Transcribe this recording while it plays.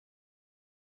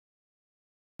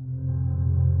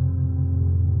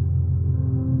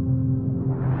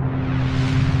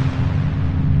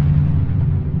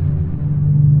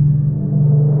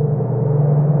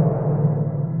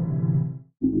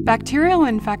Bacterial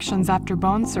infections after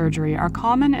bone surgery are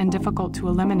common and difficult to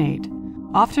eliminate,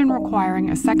 often requiring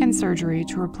a second surgery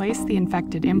to replace the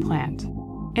infected implant.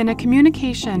 In a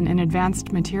communication in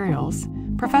advanced materials,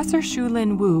 Professor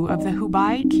Shulin Wu of the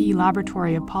Hubei Key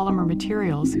Laboratory of Polymer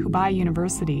Materials, Hubei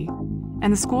University,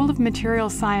 and the School of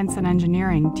Materials Science and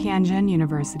Engineering, Tianjin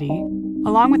University,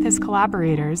 along with his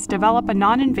collaborators, develop a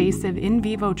non-invasive in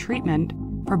vivo treatment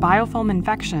for biofilm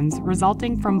infections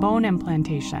resulting from bone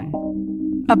implantation.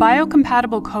 A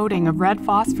biocompatible coating of red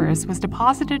phosphorus was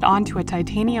deposited onto a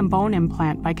titanium bone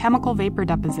implant by chemical vapor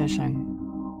deposition.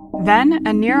 Then,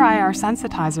 a near-IR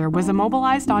sensitizer was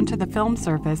immobilized onto the film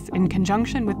surface in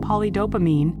conjunction with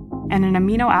polydopamine and an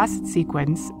amino acid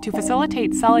sequence to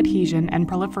facilitate cell adhesion and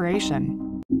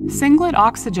proliferation. Singlet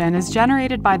oxygen is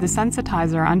generated by the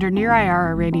sensitizer under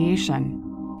near-IR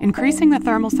irradiation, increasing the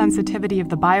thermal sensitivity of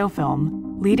the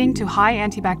biofilm, leading to high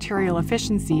antibacterial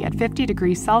efficiency at 50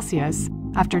 degrees Celsius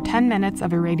after 10 minutes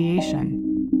of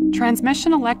irradiation.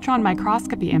 Transmission electron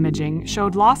microscopy imaging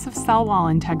showed loss of cell wall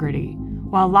integrity,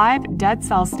 while live dead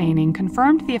cell staining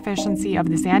confirmed the efficiency of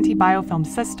this anti-biofilm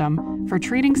system for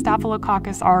treating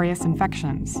Staphylococcus aureus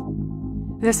infections.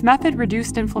 This method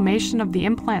reduced inflammation of the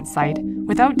implant site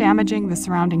without damaging the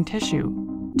surrounding tissue.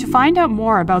 To find out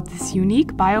more about this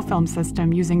unique biofilm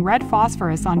system using red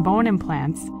phosphorus on bone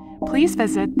implants, please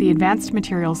visit the Advanced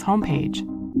Materials homepage.